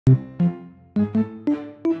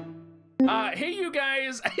Hey, you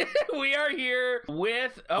guys, we are here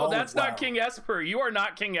with, that's wow. Not King Esper. You are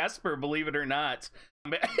not King Esper, believe it or not.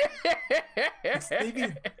 It's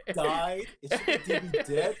Dividead. It should be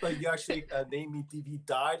Dividead, but you actually named me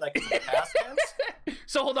Dividead, like it's in past tense.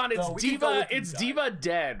 So hold on, it's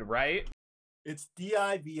Dividead, right? It's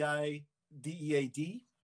Dividead.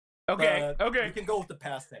 Okay, okay. You can go with the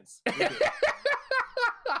past tense.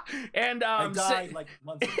 And I died like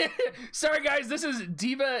months ago. Sorry guys, this is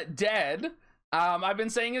Dividead. I've been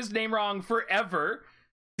saying his name wrong forever.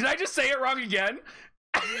 Did I just say it wrong again?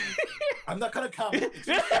 I'm not gonna comment. It's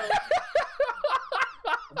your show.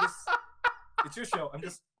 It's your show. I'm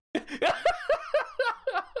just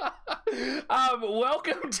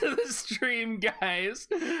welcome to the stream, guys.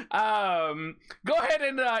 Go ahead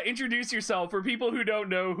and introduce yourself for people who don't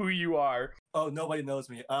know who you are. Oh, nobody knows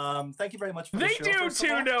me. Thank you very much for the show. They do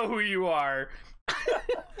too know who you are.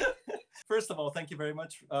 First of all, thank you very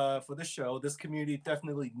much for the show. This community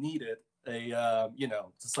definitely needed a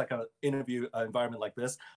just like an interview environment like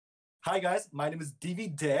this. Hi guys, my name is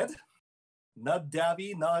Dividead, not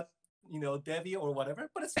Davy, not Devi or whatever,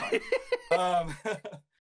 but it's fine.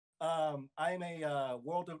 I'm a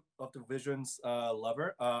World of Divisions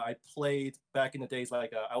lover. I played back in the days,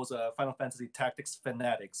 like I was a Final Fantasy Tactics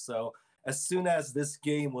fanatic. So as soon as this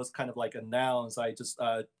game was kind of like announced, I just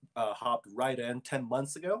hopped right in 10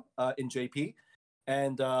 months ago in JP,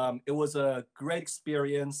 and it was a great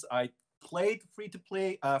experience. I played free to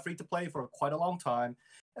play for quite a long time,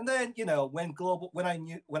 and then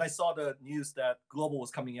when I saw the news that Global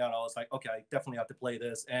was coming out, I was like, okay, I definitely have to play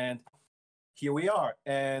this, and here we are.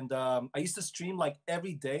 And I used to stream like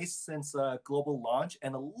every day since Global launch,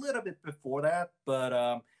 and a little bit before that,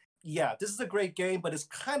 but yeah, this is a great game, but it's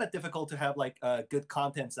kind of difficult to have like good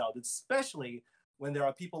contents out, especially when there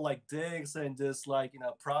are people like Diggs and just like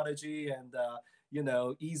Prodigy and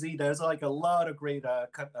Easy. There's like a lot of great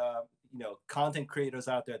content creators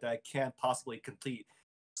out there that I can't possibly complete.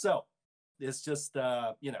 So it's just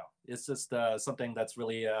something that's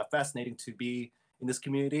really fascinating to be in this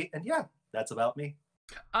community. And yeah, that's about me.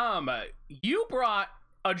 You brought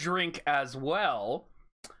a drink as well.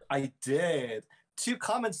 I did. 2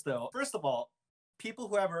 comments though. First of all, people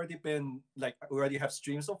who have already have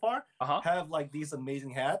streamed so far have like these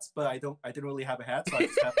amazing hats, but I didn't really have a hat, so I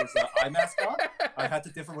just have this eye mask on. I had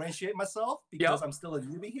to differentiate myself because I'm still a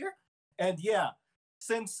newbie here. And yeah,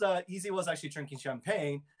 since Easy was actually drinking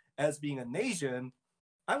champagne, as being an Asian,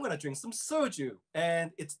 I'm gonna drink some soju.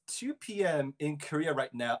 And it's 2 p.m. in Korea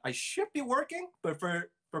right now. I should be working, but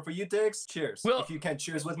for you, Diggs, cheers. If you can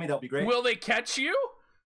cheers with me, that'll be great. Will they catch you?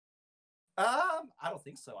 I don't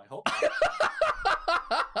think so. I hope not.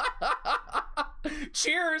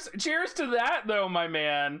 Cheers to that though, my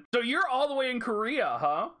man. So you're all the way in Korea,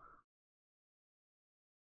 huh?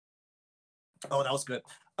 Oh, that was good.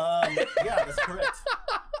 Yeah, that's correct.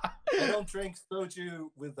 I don't drink soju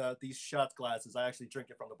with these shot glasses. I actually drink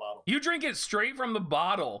it from the bottle. You drink it straight from the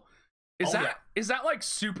bottle. Is that like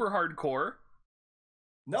super hardcore?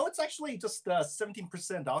 No, it's actually just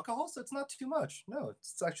 17% alcohol, so it's not too much. No,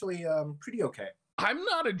 it's actually pretty okay. I'm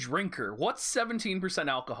not a drinker. What's 17%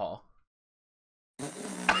 alcohol?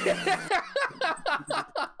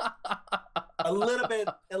 a little bit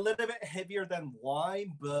heavier than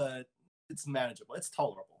wine, but it's manageable. It's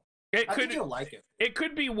tolerable. I think you'll like it. It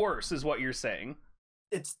could be worse, is what you're saying.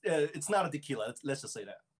 It's not a tequila. Let's just say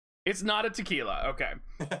that. It's not a tequila. Okay.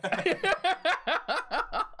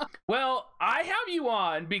 Well, I have you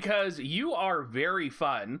on because you are very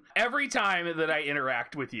fun. Every time that I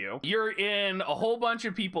interact with you, you're in a whole bunch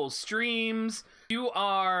of people's streams. You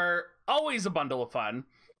are always a bundle of fun.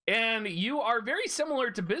 And you are very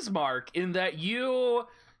similar to Bismarck in that you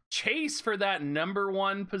chase for that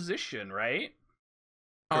 #1 position, right?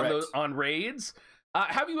 Correct. On raids.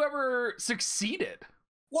 Have you ever succeeded?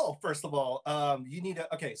 Well, first of all, you need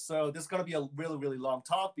to. Okay, so this is gonna be a really, really long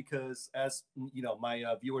talk because, as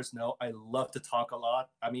my viewers know, I love to talk a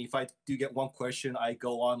lot. I mean, if I do get one question, I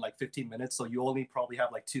go on like 15 minutes. So you only probably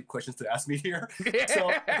have like 2 questions to ask me here. So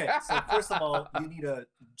first of all, you need a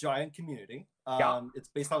giant community. It's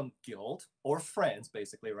based on guild or friends,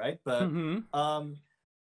 basically, right? But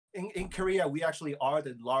in Korea, we actually are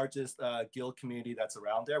the largest guild community that's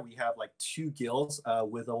around there. We have like 2 guilds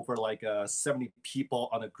with over like 70 people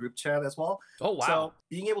on a group chat as well. Oh, wow. So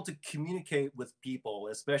being able to communicate with people,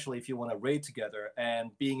 especially if you want to raid together,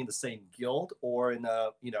 and being in the same guild or in a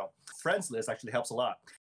friends list actually helps a lot.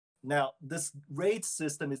 Now, this raid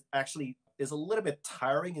system is a little bit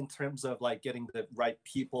tiring in terms of like getting the right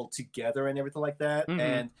people together and everything like that.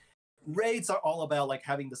 And Raids are all about like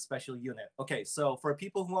having the special unit. Okay, so for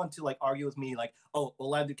people who want to like argue with me, like, oh,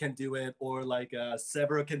 Orlando can do it, or like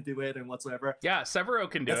Severo can do it, and whatsoever. Yeah, Severo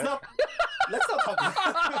can do it. Let's not talk about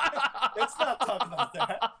let's not talk about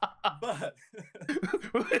that. But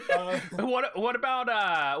what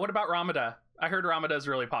about Ramada? I heard Ramada is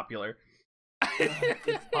really popular.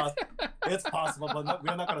 It's possible, but no,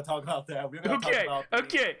 we're not going to talk about that. We're going to talk about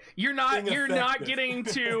okay. You're not getting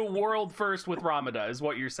to world first with Ramada, is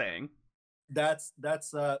what you're saying. That's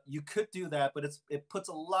you could do that, but it puts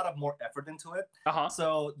a lot of more effort into it.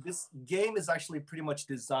 So this game is actually pretty much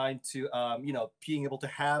designed to being able to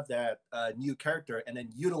have that new character and then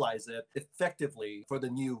utilize it effectively for the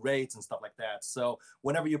new raids and stuff like that. So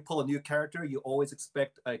whenever you pull a new character, you always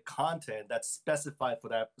expect a content that's specified for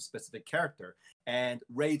that specific character, and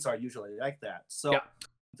raids are usually like that. So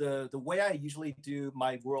the way I usually do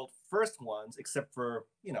my world first ones, except for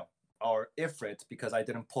our Ifrit, because I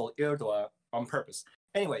didn't pull Irdoa on purpose.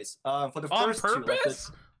 Anyways, for the first on purpose?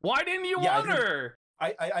 Two, why didn't you want her?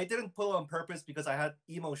 I didn't pull on purpose because I had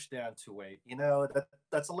Emo Stan to wait.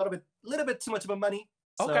 That's a little bit too much of a money.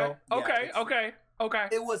 Okay, so, okay.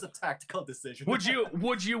 It was a tactical decision. Would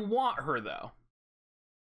you want her though?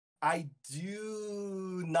 I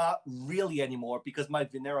do not really anymore because my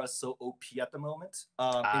Venera is so OP at the moment. In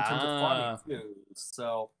terms of farming too.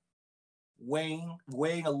 So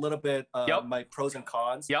weighing a little bit my pros and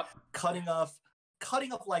cons. Cutting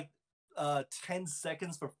off like 10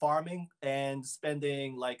 seconds for farming and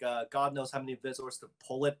spending like God knows how many visors to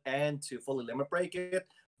pull it and to fully limit break it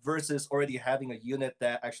versus already having a unit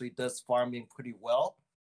that actually does farming pretty well.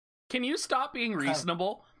 Can you stop being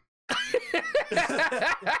reasonable?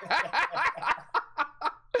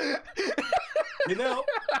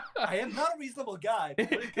 I am not a reasonable guy, but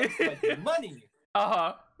when it comes to like money.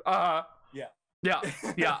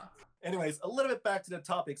 Yeah. Anyways, a little bit back to the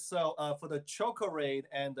topic. So for the Choco raid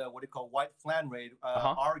and White Flan raid,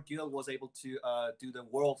 our guild was able to do the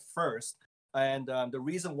world first. And the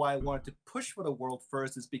reason why I wanted to push for the world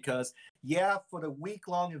first is because, for the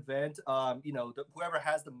week-long event, whoever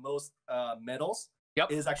has the most medals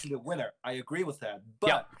is actually the winner. I agree with that.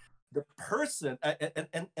 But the person,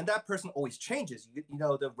 and that person always changes.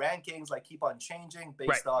 The rankings like keep on changing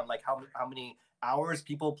based on like how many hours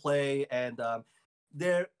people play, and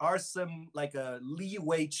there are some like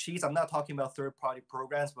leeway cheats. I'm not talking about third-party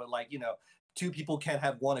programs, but like 2 people can't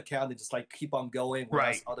have one account and just like keep on going,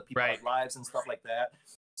 whereas other people have lives and stuff like that.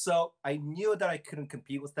 So I knew that I couldn't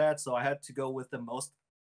compete with that, so I had to go with the most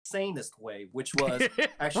sanest way, which was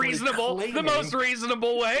actually reasonable, the most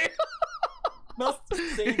reasonable way. Most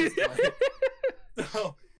sanest way.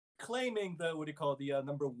 So claiming the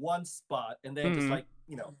number 1 spot, and then just like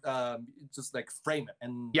just like frame it,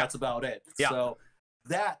 and that's about it. So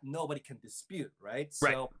that nobody can dispute, right?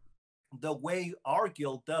 So the way our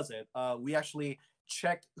guild does it, we actually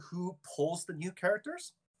checked who pulls the new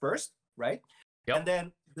characters first, right? And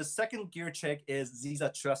then the second gear check is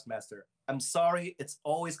Ziza Trustmaster. I'm sorry, it's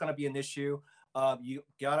always going to be an issue. You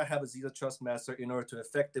gotta have a Ziza Trustmaster in order to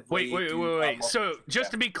effectively wait. So just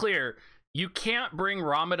to be clear, you can't bring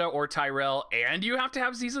Ramada or Tyrell, and you have to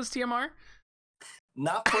have Ziza's TMR?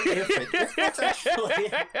 Not for Ifrit. Ifrit's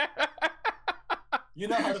actually... You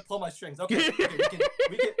know how to pull my strings. Okay,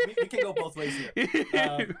 we can go both ways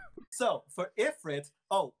here. So for Ifrit,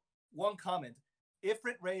 one comment.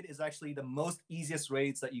 Ifrit raid is actually the most easiest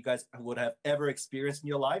raids that you guys would have ever experienced in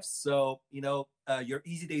your life. So, your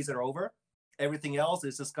easy days are over. Everything else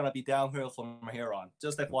is just going to be downhill from here on.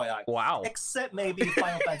 Just FYI. Wow. Except maybe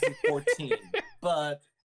Final Fantasy 14. But,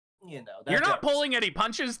 you're not pulling any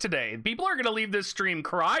punches today. People are going to leave this stream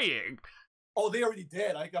crying. Oh, they already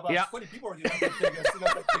did. I got about 20 people already left that thing as soon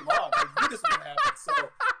as that came on. I knew this would happen. So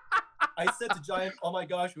I said to Giant, "Oh my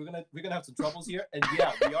gosh, we're gonna have some troubles here," and we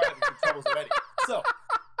are having some troubles already. So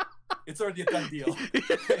it's already a done deal.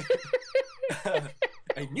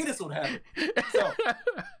 I knew this would happen. So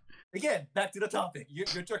again, back to the topic. You're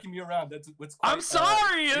jerking me around. That's what's. I'm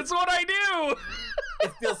sorry. That's what I do.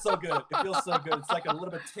 It feels so good. It's like a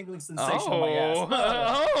little bit tingling sensation on my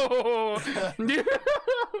ass.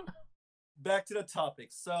 Back to the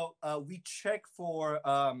topic. So we check for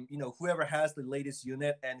whoever has the latest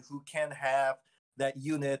unit and who can have that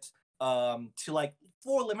unit to like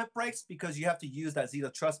 4 limit breaks, because you have to use that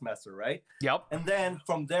Ziza Trustmaster, right? And then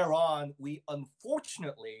from there on, we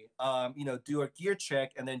unfortunately do a gear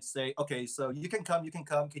check and then say, okay, so you can come.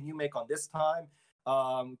 Can you make on this time?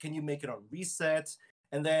 Can you make it on reset?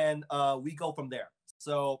 And then we go from there.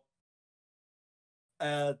 So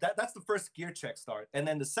that's the first gear check start. And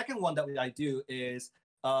then the second one that I do is,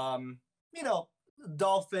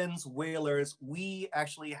 dolphins, whalers. We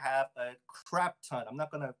actually have a crap ton. I'm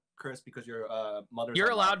not gonna curse because your mother's.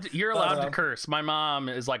 You're online, allowed. You're allowed to curse. My mom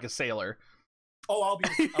is like a sailor. Oh, I'll be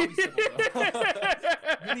civil.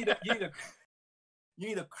 you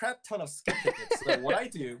need a crap ton of skip tickets. So what I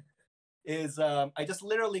do is I just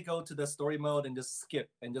literally go to the story mode and just skip,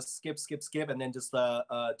 and then just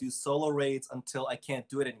do solo raids until I can't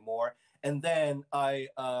do it anymore. And then I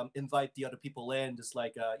invite the other people in, just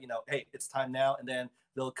like hey, it's time now, and then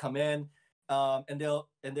they'll come in, and they'll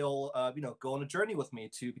go on a journey with me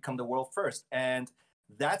to become the world first, and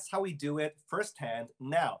that's how we do it firsthand.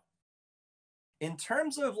 Now, in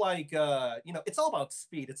terms of like it's all about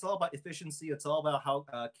speed, it's all about efficiency, it's all about how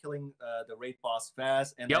killing the raid boss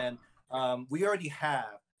fast, and then we already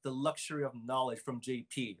have the luxury of knowledge from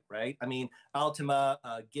JP, right? I mean, Ultima,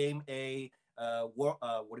 Game A, what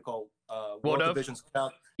do you call World Divisions.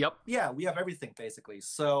 Yep. Yeah, we have everything basically.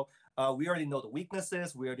 So we already know the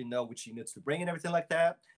weaknesses, we already know which units to bring and everything like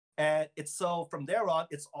that. And it's so from there on,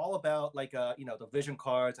 it's all about like the vision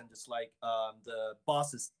cards and just like the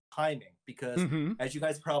boss's timing, because as you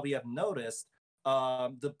guys probably have noticed,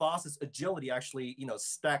 the boss's agility actually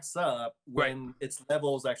stacks up when its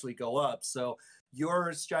levels actually go up. So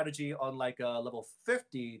your strategy on like level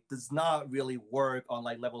 50 does not really work on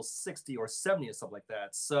like level 60 or 70 or something like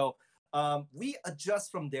that. So we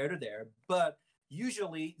adjust from there to there, but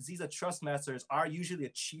usually Ziza Trustmasters are usually a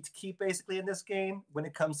cheat key basically in this game when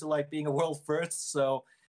it comes to like being a world first. So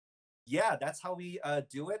yeah, that's how we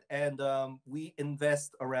do it, and we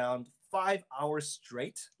invest around 5 hours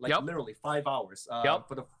straight, like literally 5 hours.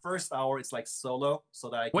 For the first hour, it's like solo, so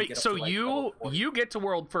that I can get up to, like, you get to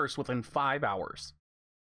world first within 5 hours.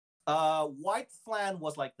 White Flan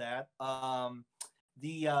was like that.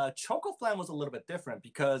 The Choco Flan was a little bit different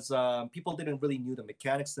because people didn't really knew the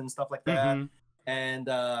mechanics and stuff like that. And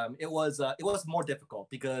it was more difficult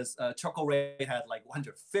because Choco Raid had like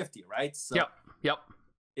 150, right? So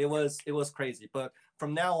it was crazy. But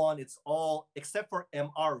from now on, it's all except for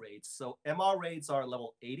MR raids. So MR raids are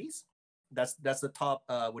level 80s. That's the top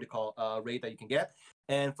raid that you can get.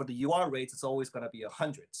 And for the UR raids, it's always gonna be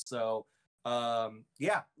 100. So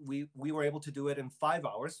yeah, we were able to do it in 5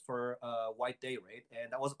 hours for White Day raid,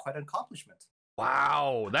 and that was quite an accomplishment.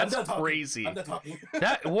 Wow, that's crazy. I'm done talking.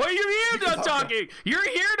 What are you here to talking? You're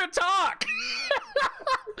here to talk.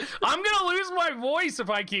 I'm gonna lose my voice if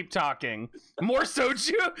I keep talking. More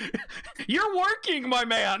soju? You're working, my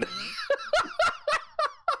man.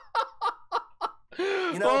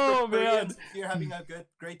 Oh man, if you're having a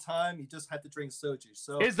great time, you just have to drink soju.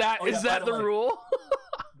 So is that the rule?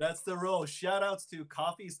 That's the rule. Shout outs to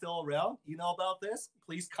Coffee still around. You know about this?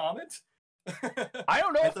 Please comment. I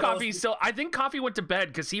don't know if Coffee's still. I think Coffee went to bed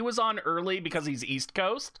because he was on early because he's East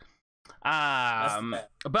Coast. But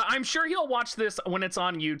I'm sure he'll watch this when it's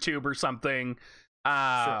on YouTube or something.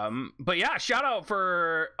 But yeah, shout out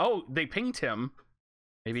for. Oh, they pinged him.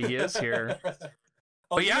 Maybe he is here.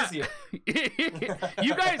 But yeah,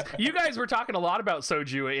 you guys were talking a lot about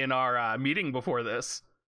soju in our meeting before this.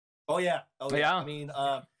 Oh yeah. I mean,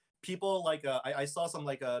 people like I saw some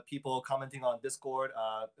like people commenting on Discord,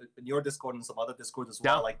 in your Discord and some other Discords as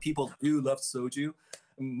well. Like people do love soju.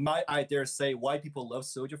 I dare say why people love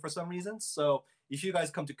soju for some reason. So if you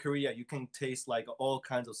guys come to Korea, you can taste like all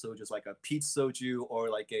kinds of sojus, like a peach soju or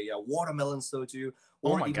like a watermelon soju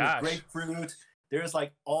or even grapefruit. There's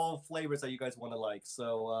like all flavors that you guys want to like.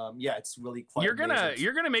 So yeah, it's really quite.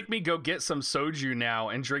 You're gonna make me go get some soju now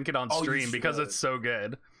and drink it on stream because it's so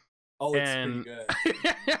good. Oh, it's pretty good.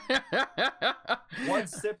 One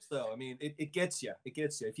sip, though. I mean, it gets you. It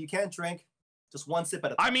gets you. If you can't drink, just one sip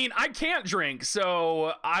at a time. I mean, I can't drink,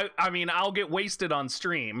 so I mean, I'll get wasted on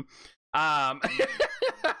stream.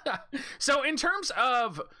 So in terms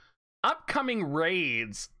of upcoming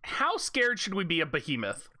raids, how scared should we be of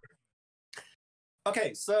Behemoth?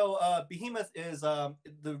 Okay, so Behemoth is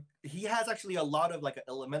he has actually a lot of like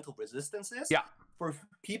elemental resistances. Yeah. For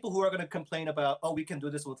people who are going to complain about, oh, we can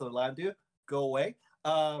do this with a Landu, go away.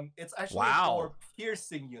 It's actually for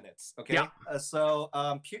piercing units. Okay. Yeah. So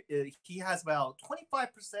he has about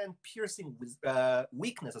 25% piercing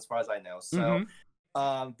weakness, as far as I know. So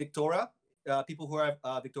Victoria, people who have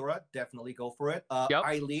Victoria, definitely go for it.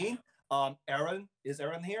 Eileen. Aaron, is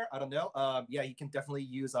Aaron here? I don't know. Yeah, you can definitely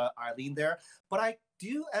use Eileen there. But I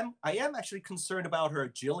am actually concerned about her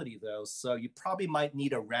agility though. So you probably might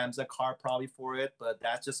need a Ramza car probably for it, but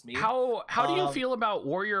that's just me. How do you feel about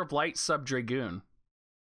Warrior of Light sub Dragoon?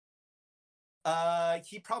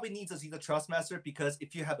 He probably needs a Ziza Trustmaster because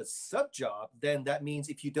if you have a sub job, then that means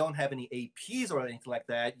if you don't have any APs or anything like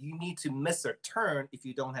that, you need to miss a turn if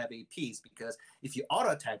you don't have APs, because if you auto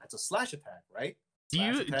attack, that's a slash attack, right? Do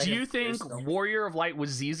you think Warrior of Light with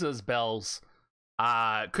Ziza's bells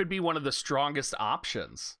could be one of the strongest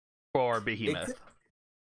options for Behemoth?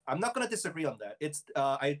 I'm not going to disagree on that. It's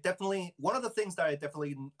I definitely, one of the things that I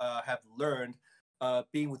definitely have learned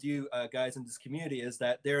being with you guys in this community is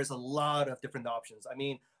that there's a lot of different options. I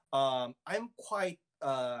mean, I'm quite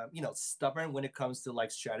stubborn when it comes to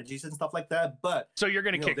like strategies and stuff like that. But so you're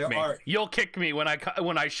gonna kick me. You'll kick me when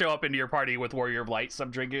I show up into your party with Warrior of Light,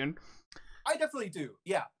 Subdragoon. I definitely do.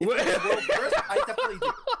 Yeah. If it's world first, I definitely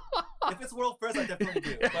do. If it's world first, I definitely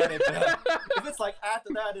do. But if it's like after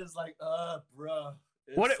that, it's like, bruh.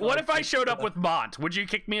 What if I showed up with Mont? Would you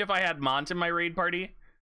kick me if I had Mont in my raid party?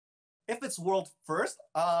 If it's world first,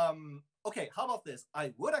 okay, how about this?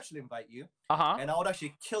 I would actually invite you, and I would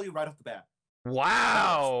actually kill you right off the bat.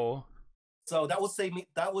 Wow. So that would save me.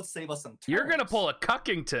 That would save us some turns. You're gonna pull a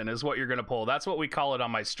Cuckington, is what you're gonna pull. That's what we call it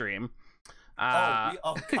on my stream.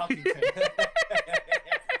 Cuckington.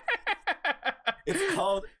 It's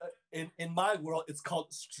called in my world. It's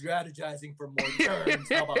called strategizing for more turns.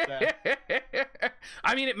 How about that?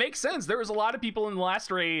 I mean, it makes sense. There was a lot of people in the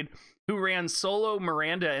last raid who ran solo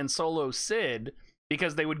Miranda and solo Sid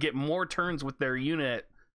because they would get more turns with their unit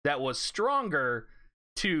that was stronger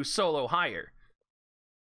to solo higher.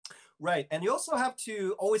 Right, and you also have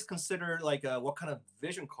to always consider like what kind of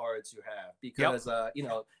vision cards you have, because a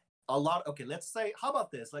lot. Okay, let's say, how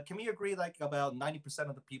about this? Like, can we agree like about 90%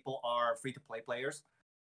 of the people are free to play players?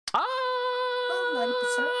 90%.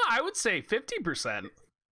 I would say 50%.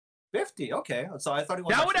 50. Okay, so I thought it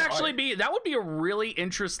was that would actually be a really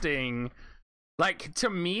interesting. Like, to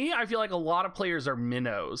me, I feel like a lot of players are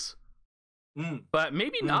minnows. But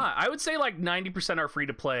maybe not. I would say like 90% are free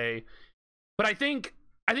to play. But I think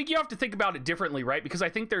you have to think about it differently, right? Because I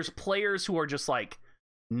think there's players who are just like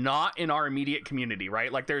not in our immediate community,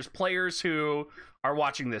 right? Like there's players who are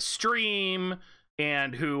watching this stream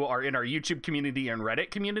and who are in our YouTube community and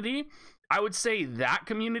Reddit community. I would say that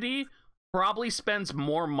community probably spends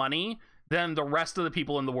more money than the rest of the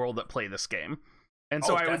people in the world that play this game. And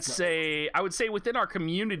so I would say within our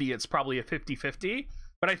community it's probably a 50-50.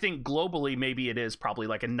 But I think globally, maybe it is probably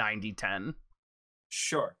like a 90-10.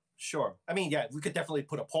 Sure. I mean, yeah, we could definitely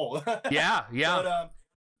put a poll. Yeah. But,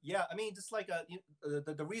 yeah, I mean, just like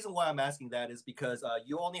the reason why I'm asking that is because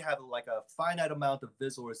you only have like a finite amount of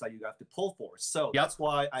visors that you have to pull for. So that's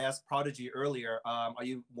why I asked Prodigy earlier, are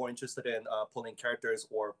you more interested in pulling characters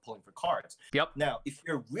or pulling for cards? Yep. Now, if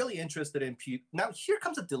you're really interested in now here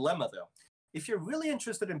comes a dilemma though. If you're really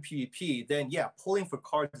interested in PvP, then yeah, pulling for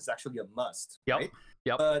cards is actually a must. Yep. Right?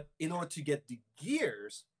 Yep. But in order to get the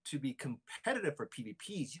gears to be competitive for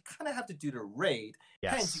PvPs, you kind of have to do the raid.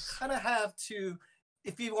 Yes. Hence, you kind of have to,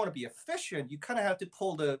 if you want to be efficient, you kind of have to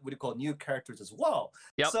pull the what do you call new characters as well.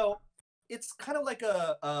 Yep. So it's kind of like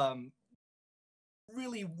a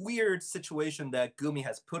really weird situation that Gumi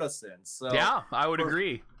has put us in. So yeah, I would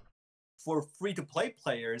agree. For free-to-play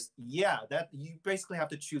players, yeah, that you basically have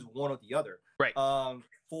to choose one or the other. Right.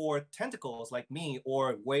 For tentacles like me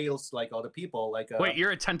or whales like other people, like wait,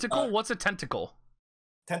 you're a tentacle? What's a tentacle?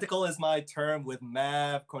 Tentacle is my term with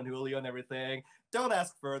Mav, Cornelio, and everything. Don't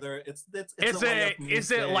ask further. Is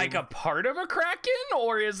it like a part of a kraken,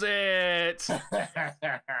 or is it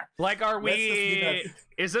like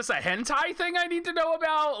is this a hentai thing I need to know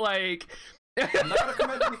about? Like, I'm not gonna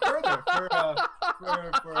comment any further.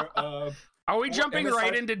 Are we jumping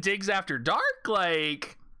right into Digs After Dark?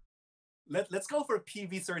 Like, let's go for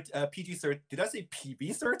PG-13. Did I say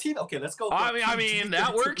PB-13? Okay, let's go. For I mean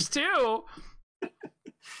that works too.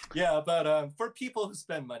 Yeah, but for people who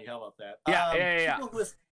spend money, how about that? Yeah.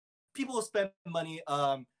 People who spend money.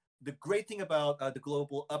 The great thing about the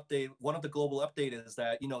global update, one of the global update is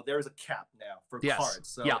that there is a cap now for cards.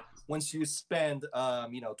 So once you spend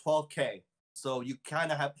 12K. So you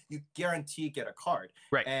kind of you guarantee get a card,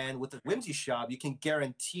 right? And with the Whimsy Shop, you can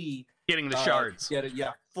guarantee getting the shards. Get it,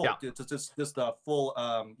 full. Yeah. Just a full,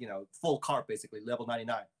 full card basically, level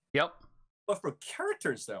 99. Yep. But for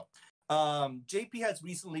characters though, JP has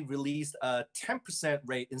recently released a 10%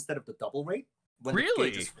 rate instead of the double rate when the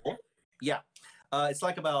gauge is full. Yeah, it's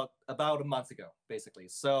like about a month ago basically.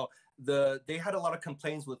 So they had a lot of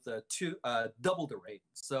complaints with the double the rate,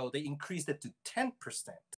 so they increased it to 10%.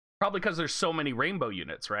 Probably because there's so many rainbow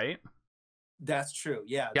units, right? That's true.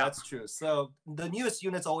 Yeah, that's true. So the newest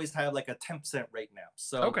units always have like a 10% rate now.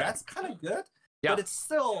 So that's kind of good. Yeah. But it's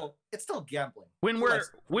still gambling. When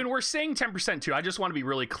we're saying 10% too, I just want to be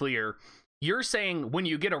really clear. You're saying when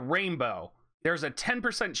you get a rainbow, there's a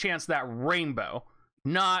 10% chance that rainbow,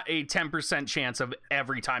 not a 10% chance of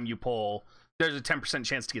every time you pull. There's a 10%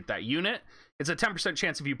 chance to get that unit. It's a 10%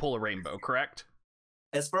 chance if you pull a rainbow, correct?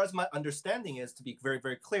 as far as my understanding is, to be very,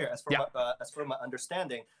 very clear, as for my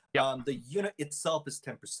understanding, the unit itself is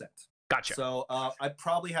 10%. Gotcha. So I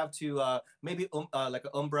probably have to maybe like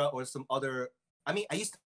an Umbra or some other. I mean, I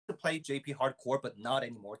used to play JP hardcore, but not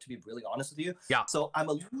anymore, to be really honest with you. Yeah. So I'm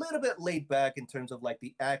a little bit laid back in terms of like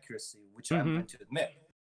the accuracy, which I'm going to admit.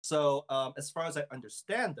 So as far as I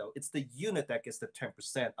understand, though, it's the unit that gets the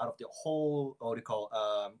 10% out of the whole what do you call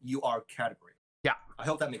UR category. Yeah. I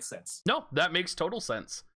hope that makes sense. No, that makes total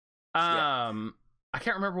sense. I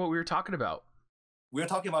can't remember what we were talking about. We were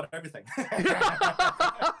talking about everything.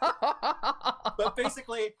 but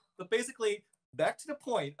basically, back to the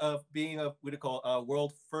point of being a what do you call a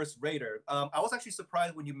world first raider. I was actually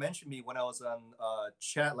surprised when you mentioned me when I was on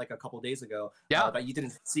chat like a couple of days ago. That you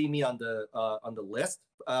didn't see me on the list.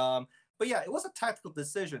 But yeah, it was a tactical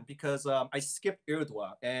decision because I skipped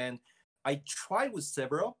Irdwa and I tried with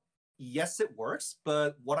several. Yes, it works,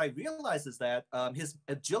 but what I realized is that his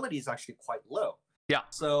agility is actually quite low. Yeah.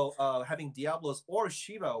 So having Diablos or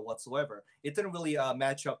Shiva whatsoever, it didn't really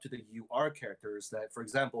match up to the UR characters that, for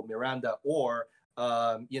example, Miranda or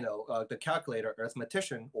the calculator,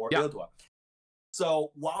 arithmetician, or Irdwa.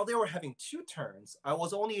 So while they were having 2 turns, I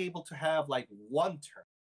was only able to have like 1 turn.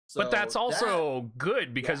 So but that's also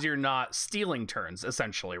good because you're not stealing turns,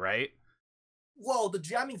 essentially, right? Well, the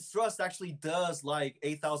jamming thrust actually does like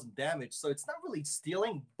 8,000 damage, so it's not really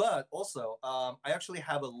stealing, but also I actually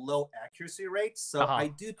have a low accuracy rate, so I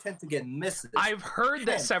do tend to get misses. I've heard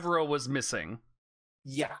that Severo was missing.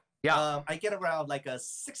 Yeah. Yeah. I get around like a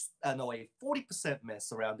 40%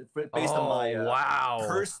 miss around it based on my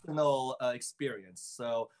personal experience.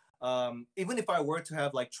 So even if I were to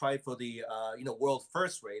have like tried for the world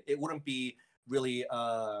first rate, it wouldn't be really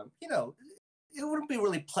it wouldn't be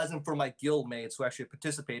really pleasant for my guild mates who actually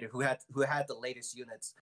participated, who had the latest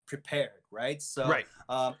units prepared, right? So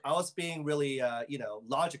I was being really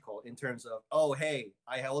logical in terms of, oh hey,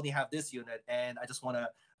 I only have this unit and I just want to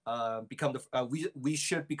become the we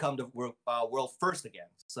should become the world first again.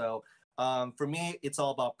 So for me, it's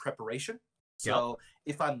all about preparation. So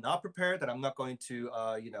if I'm not prepared, then I'm not going to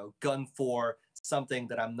gun for something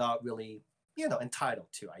that I'm not really entitled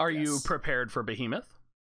to. I guess. You prepared for Behemoth?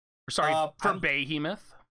 Sorry, for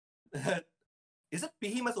Behemoth. Is it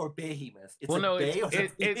Behemoth or Behemoth?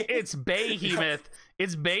 It's Behemoth.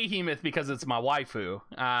 It's Behemoth because it's my waifu.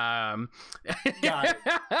 Got it.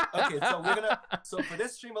 Okay, so for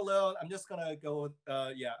this stream alone, I'm just gonna go with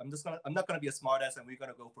I'm not gonna be a smartass, and we're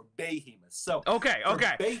gonna go for Behemoth. So okay.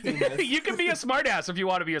 Behemoth, you can be a smartass if you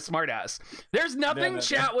want to be a smartass. There's nothing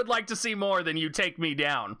chat would like to see more than you take me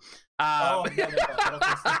down. No, I don't think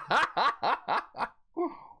so.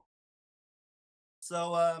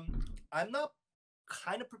 So I'm not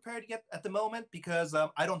kind of prepared yet at the moment because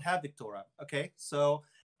I don't have Victora. Okay, so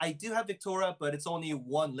I do have Victora, but it's only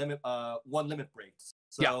one limit break.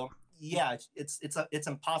 So it's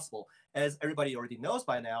impossible, as everybody already knows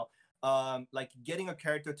by now. Like getting a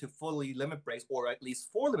character to fully limit breaks, or at least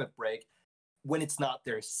 4 limit break, when it's not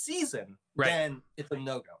their season, then it's a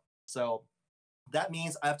no-go. So that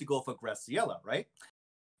means I have to go for Graciela, right?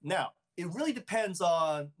 Now, it really depends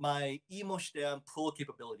on my Emo-Shdan pull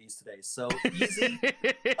capabilities today. So easy,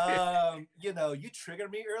 you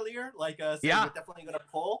triggered me earlier, like you're definitely gonna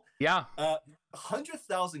pull.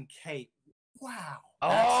 100,000 K. Wow.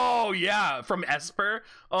 Oh yeah, from Esper.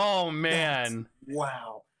 Oh man.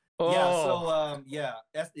 Wow. Oh. Yeah.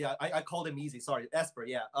 So I called him easy. Sorry, Esper.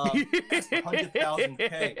 Yeah. Esper 100,000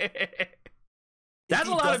 K. That's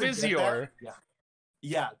a lot of Izior.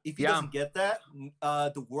 Yeah, if he doesn't get that,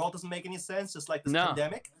 the world doesn't make any sense, just like this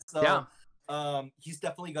pandemic. So he's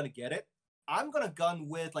definitely going to get it. I'm going to gun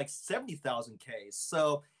with like 70,000 K.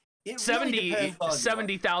 So it really depends on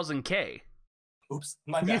 70,000 K. Oops,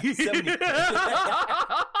 my bad.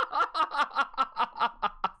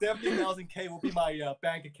 70,000 K will be my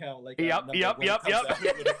bank account. Like yep.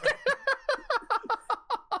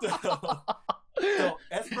 So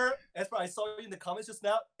Esper, I saw you in the comments just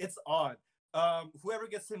now. It's on. Whoever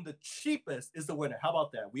gets him the cheapest is the winner. How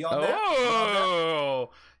about that? We on that? Oh,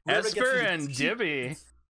 Esper and Divi.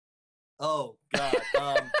 Oh God.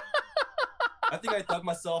 I think I dug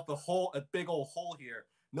myself a big old hole here.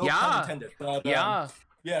 No pun intended. But, yeah.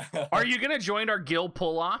 Are you gonna join our guild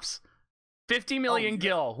pull-offs? 50 million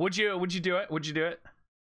gil. Would you do it? Would you do it?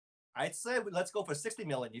 I'd say let's go for 60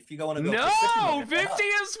 million. If you want to go no, for 60 50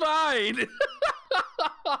 is fine.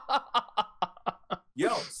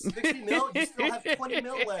 Yo, 60 mil? You still have 20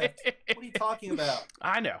 mil left. What are you talking about?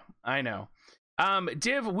 I know.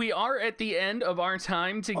 Div, we are at the end of our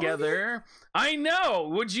time together. Oh, yeah. I know.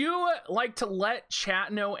 Would you like to let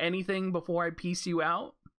chat know anything before I peace you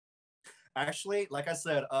out? Actually, like I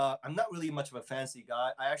said, I'm not really much of a fancy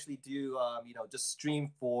guy. I actually do, just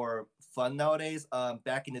stream for fun nowadays.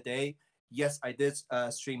 Back in the day, yes, I did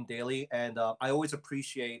stream daily, and I always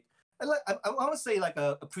appreciate. I want to say like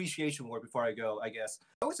a appreciation word before I go. I guess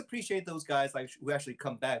I always appreciate those guys like who actually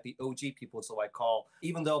come back, the OG people. So I call,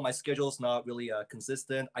 even though my schedule's not really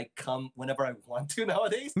consistent, I come whenever I want to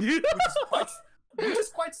nowadays, which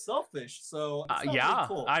is quite selfish. So it's not yeah, really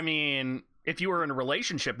cool. I mean, if you were in a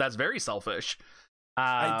relationship, that's very selfish.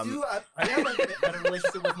 I do. I have a better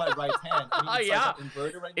relationship with my right hand. I mean, it's yeah, like an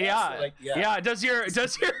inverter right now. yeah, So like, yeah.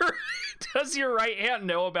 Does your right hand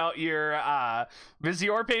know about your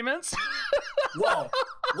Visior payments? Whoa.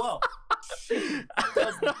 She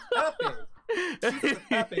does the tapping. She does the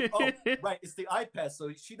tapping. Oh, right. It's the iPad.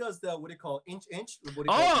 So she does the what do you call inch? What do you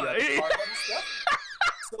call the card button stuff?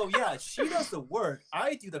 So yeah, she does the work.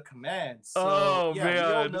 I do the commands. So yeah, man. We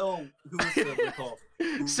all know who's the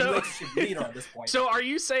relationship leader at this point. So are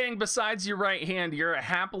you saying besides your right hand, you're a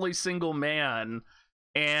happily single man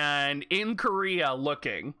and in Korea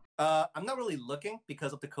looking? I'm not really looking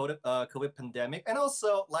because of the COVID pandemic, and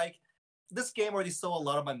also like this game already stole a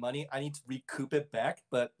lot of my money. I need to recoup it back,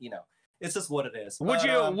 but it's just what it is.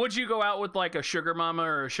 Would you go out with like a sugar mama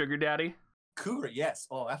or a sugar daddy? Cougar, yes.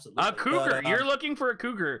 Oh, absolutely. A cougar. You're looking for a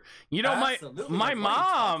cougar. You know, my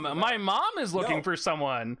mom is looking for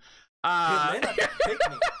someone. Helena can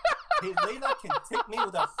take me. Helena can take me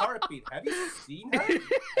with a heartbeat. Have you seen her?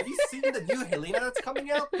 Have you seen the new Helena that's coming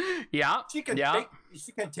out? Yeah. She can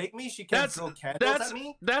take me. She can throw candles at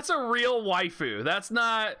me. That's a real waifu. That's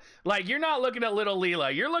not like you're not looking at little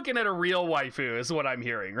Leela. You're looking at a real waifu, is what I'm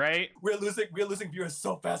hearing, right? We're losing viewers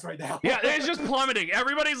so fast right now. Yeah, it's just plummeting.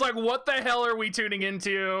 Everybody's like, what the hell are we tuning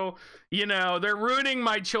into? You know, they're ruining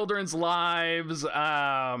my children's lives.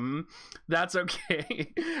 That's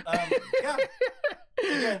okay. Yeah.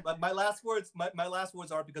 Again, my last words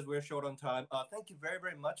are, because we're short on time. Thank you very,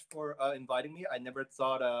 very much for inviting me. I never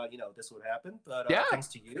thought this would happen, but thanks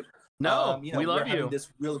to you. No, we love you. Having this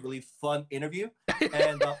really, really fun interview,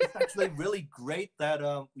 and it's actually really great that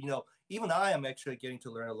even I am actually getting to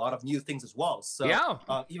learn a lot of new things as well.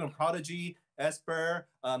 So even Prodigy, Esper,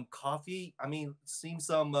 Coffee. I mean, seeing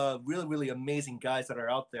some really, really amazing guys that are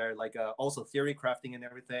out there, like also theory crafting and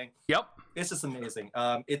everything. Yep. It's just amazing.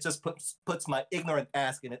 It just puts my ignorant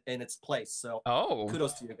ass in its place. So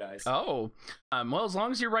kudos to you guys. Well, as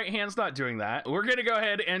long as your right hand's not doing that, we're gonna go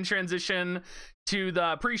ahead and transition to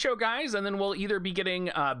the pre-show guys, and then we'll either be getting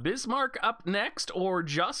Bismarck up next or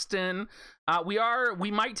Justin.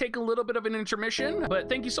 We might take a little bit of an intermission, but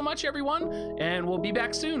thank you so much, everyone, and we'll be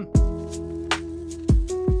back soon.